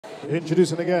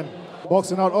Introducing again,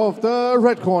 boxing out of the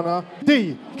red corner,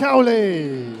 Dee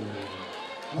Cowley.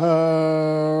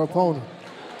 Her opponent,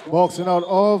 boxing out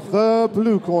of the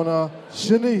blue corner,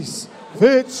 Chanise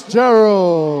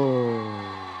Fitzgerald.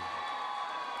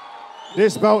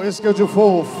 This bout is scheduled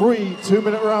for 3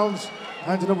 2-minute rounds.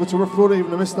 Handing over to referee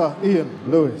evening, Mr. Ian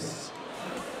Lewis.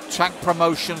 Tank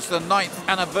Promotions, the 9th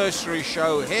anniversary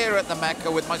show here at the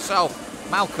Meca with myself,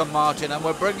 Malcolm Martin, and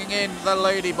we're bringing in the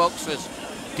lady boxers.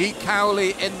 Dee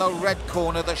Cowley in the red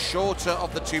corner, the shorter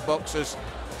of the two boxers.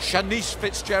 Chanise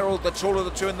Fitzgerald, the taller of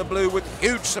the two in the blue, with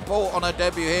huge support on her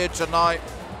debut here tonight.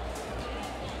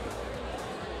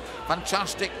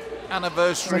 Fantastic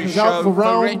anniversary show out for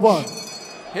round one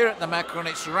here at the Meca, and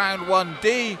it's round one.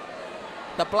 Dee,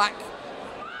 the black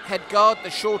head guard, the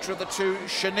shorter of the two.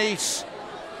 Chanise,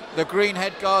 the green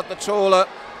head guard, the taller,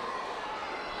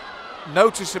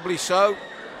 noticeably so.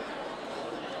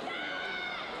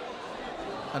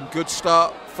 And good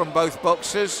start from both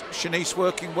boxers. Chanise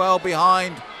working well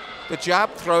behind the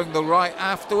jab, throwing the right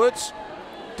afterwards.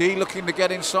 Dee looking to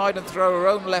get inside and throw her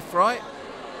own left-right.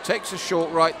 Takes a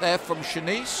short right there from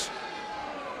Chanise.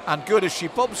 And good as she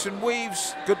bobs and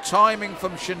weaves. Good timing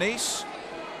from Chanise.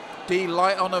 Dee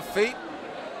light on her feet.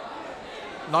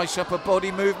 Nice upper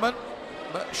body movement.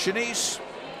 But Chanise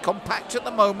compact at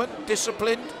the moment,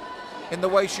 disciplined in the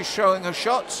way she's showing her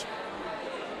shots.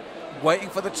 Waiting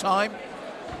for the time.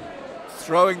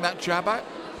 Throwing that jab out.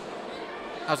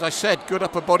 As I said, good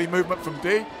upper body movement from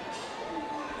Dee.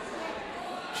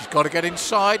 She's got to get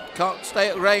inside, can't stay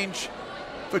at range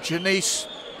for Chanise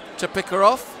to pick her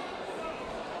off.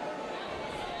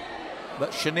 But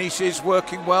Chanise is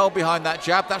working well behind that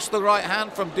jab. That's the right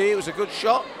hand from Dee. It was a good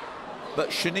shot. But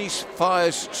Chanise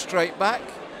fires straight back.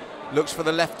 Looks for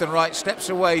the left and right, steps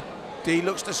away. Dee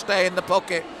looks to stay in the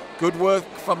pocket. Good work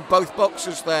from both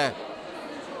boxers there.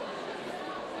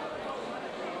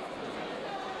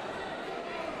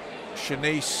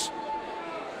 Chanise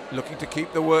looking to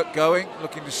keep the work going,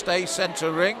 looking to stay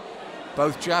centre ring,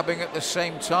 both jabbing at the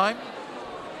same time.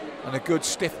 And a good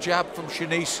stiff jab from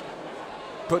Chanise.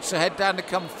 Puts her head down to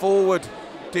come forward.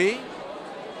 Dee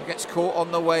gets caught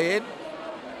on the way in.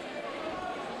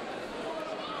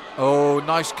 Oh,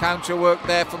 nice counter work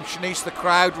there from Chanise. The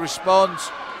crowd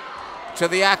responds to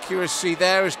the accuracy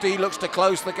there as Dee looks to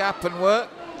close the gap and work.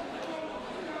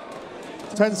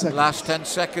 10 seconds. Last 10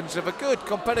 seconds of a good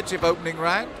competitive opening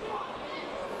round.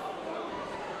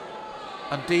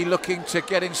 And Dee looking to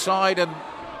get inside and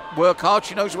work hard.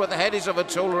 She knows where the head is of a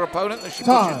taller opponent as she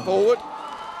pushes forward.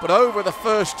 But over the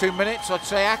first 2 minutes, I'd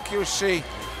say accuracy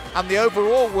and the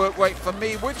overall work rate for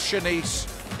me with Chanise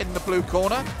in the blue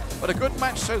corner. But a good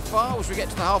match so far as we get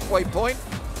to the halfway point.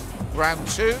 Round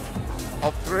 2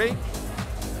 of 3.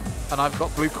 And I've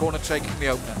got blue corner taking the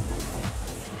opener.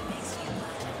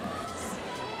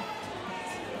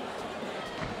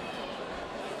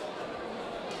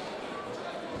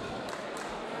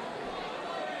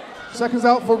 Seconds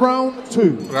out for round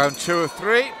 2. Round 2 of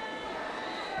 3.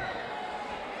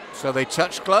 So they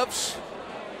touch gloves.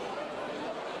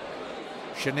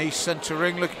 Chanise centre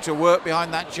ring looking to work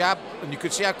behind that jab. And you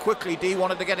could see how quickly Dee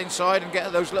wanted to get inside and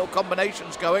get those little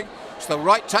combinations going. It's the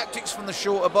right tactics from the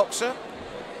shorter boxer.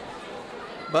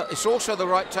 But it's also the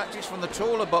right tactics from the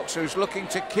taller boxer who's looking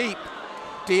to keep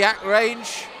Dee at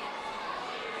range.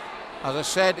 As I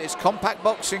said, it's compact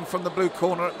boxing from the blue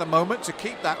corner at the moment to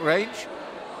keep that range.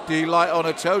 Dee light on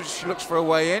her toes, she looks for a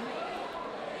way in.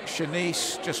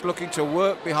 Chanise just looking to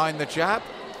work behind the jab.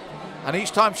 And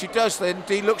each time she does then,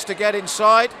 Dee looks to get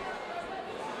inside.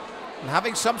 And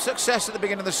having some success at the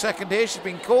beginning of the second here, she's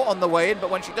been caught on the way in, but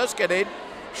when she does get in,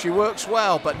 she works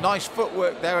well. But nice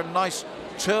footwork there and nice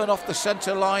turn off the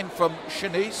centre line from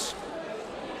Chanise.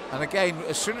 And again,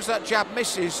 as soon as that jab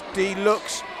misses, Dee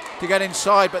looks to get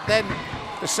inside, but then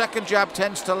the second jab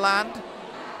tends to land.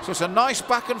 So it's a nice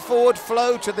back and forward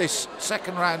flow to this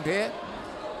second round here.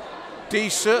 Dee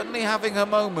certainly having her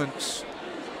moments.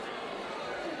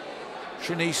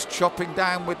 Chanise chopping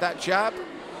down with that jab.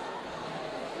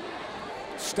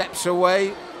 Steps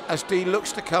away as Dee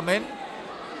looks to come in.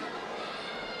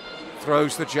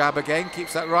 Throws the jab again,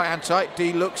 keeps that right hand tight.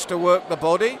 Dee looks to work the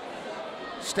body.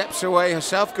 Steps away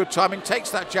herself, good timing, takes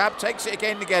that jab, takes it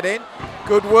again to get in.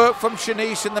 Good work from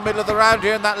Chanise in the middle of the round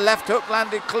here, and that left hook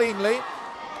landed cleanly.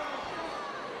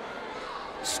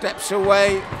 Steps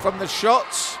away from the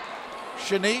shots.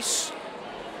 Chanise,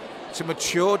 it's a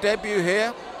mature debut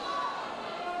here.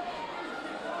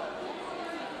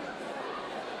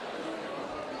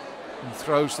 And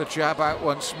throws the jab out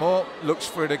once more, looks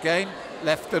for it again,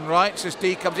 left and right as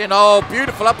Dee comes in. Oh,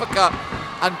 beautiful uppercut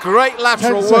and great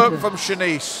lateral work from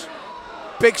Chanise.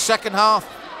 Big second half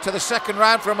to the second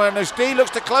round from her. And as Dee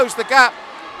looks to close the gap,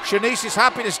 Chanise is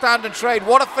happy to stand and trade.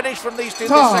 What a finish from these two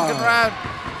in the second round.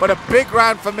 But a big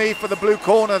round for me for the blue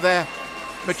corner there.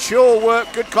 Mature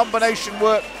work, good combination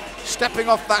work, stepping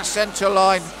off that centre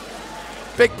line.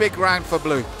 Big, big round for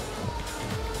blue.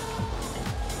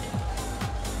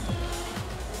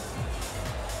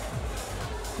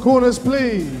 Corners,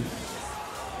 please.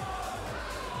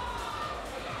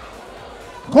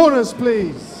 Corners,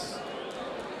 please.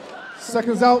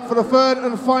 Seconds out for the third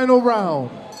and final round.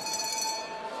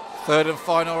 Third and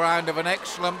final round of an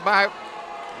excellent bout.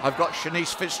 I've got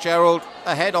Chanise Fitzgerald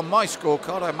ahead on my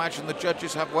scorecard. I imagine the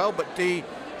judges have well, but Dee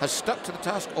has stuck to the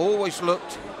task, always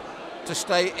looked to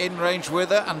stay in range with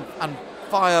her and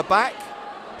fire back.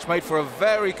 It's made for a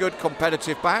very good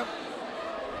competitive bout.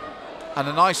 And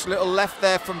a nice little left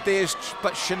there from Dee,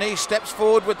 but Chanise steps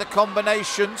forward with the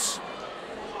combinations.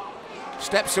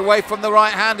 Steps away from the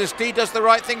right hand as Dee does the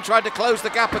right thing, tried to close the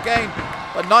gap again.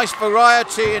 But nice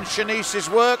variety in Chanise's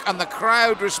work, and the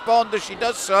crowd respond as she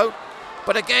does so.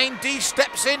 But again, Dee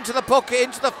steps into the pocket,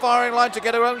 into the firing line to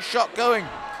get her own shot going.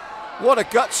 What a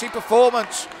gutsy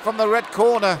performance from the red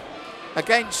corner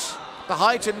against the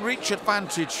height and reach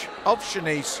advantage of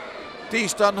Chanise.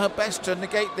 Dee's done her best to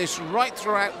negate this right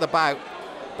throughout the bout,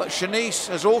 but Chanise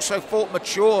has also fought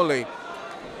maturely,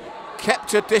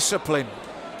 kept her discipline,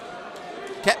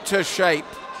 kept her shape,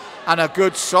 and a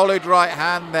good solid right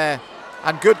hand there,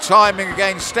 and good timing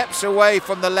again. Steps away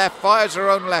from the left, fires her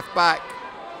own left back,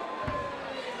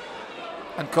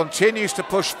 and continues to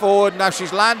push forward. Now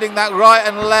she's landing that right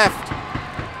and left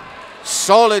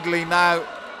solidly now.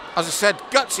 As I said,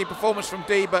 gutsy performance from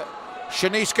Dee, but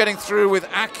Chanise getting through with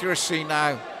accuracy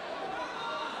now.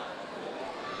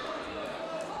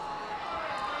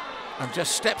 And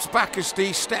just steps back as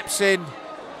Dee steps in,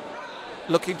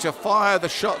 looking to fire the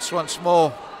shots once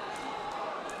more.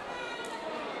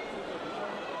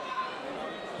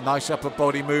 Nice upper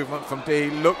body movement from Dee.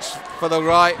 Looks for the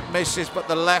right, misses, but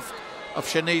the left of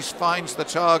Chanise finds the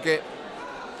target.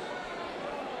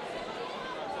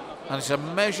 And it's a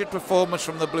measured performance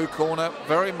from the blue corner.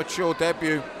 Very mature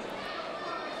debut.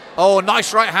 Oh,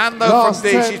 nice right hand though from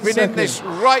Dee. She's been in this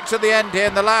right to the end here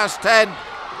in the last 10.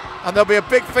 And there'll be a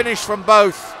big finish from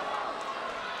both.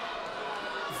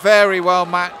 Very well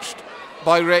matched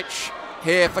by Rich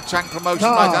here for Tank Promotion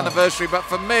 9th anniversary. But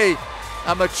for me,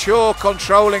 a mature,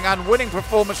 controlling and winning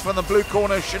performance from the blue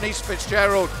corner, Chanise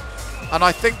Fitzgerald. And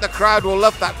I think the crowd will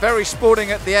love that. Very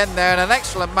sporting at the end there, and an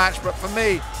excellent match. But for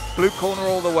me, blue corner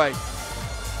all the way.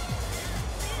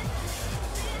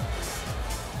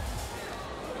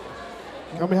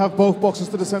 Can we have both boxers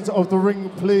to the centre of the ring,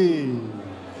 please?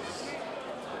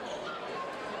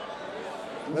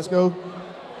 Let's go.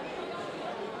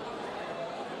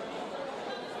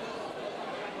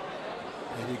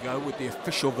 Here we go with the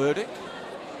official verdict.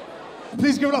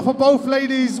 Please give it up for both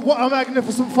ladies. What a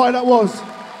magnificent fight that was.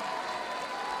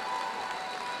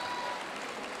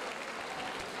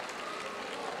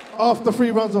 After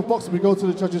 3 rounds of boxing, we go to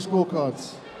the judges'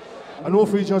 scorecards. And all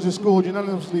 3 judges scored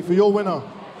unanimously for your winner.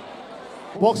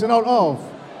 Boxing out of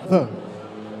the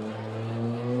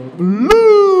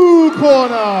blue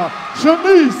corner,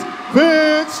 Chanise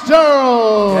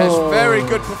Fitzgerald. Yes, very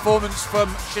good performance from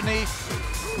Chanise.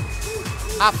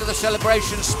 After the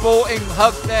celebration, sporting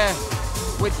hug there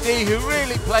with Dee, who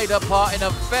really played her part in a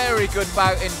very good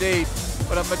bout indeed.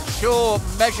 But a mature,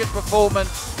 measured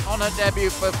performance on her debut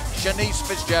for Chanise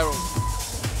Fitzgerald.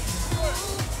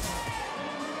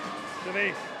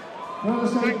 Chanise,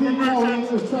 thank you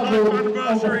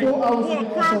anniversary. What a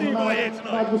crowd you got here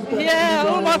tonight. Yeah,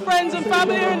 all my friends and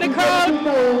family are in the crowd.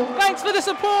 Thanks for the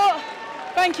support.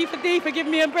 Thank you for Dee for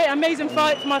giving me a great, amazing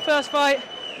fight for my first fight.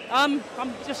 I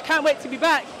just can't wait to be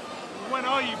back. When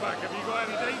are you back? Have you got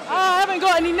any dates? I haven't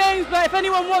got any names, but if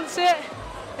anyone wants it,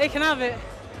 they can have it.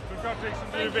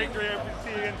 Congratulations on your victory. Hope to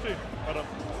see you again soon. Well done.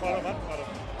 Well done, man. Well done.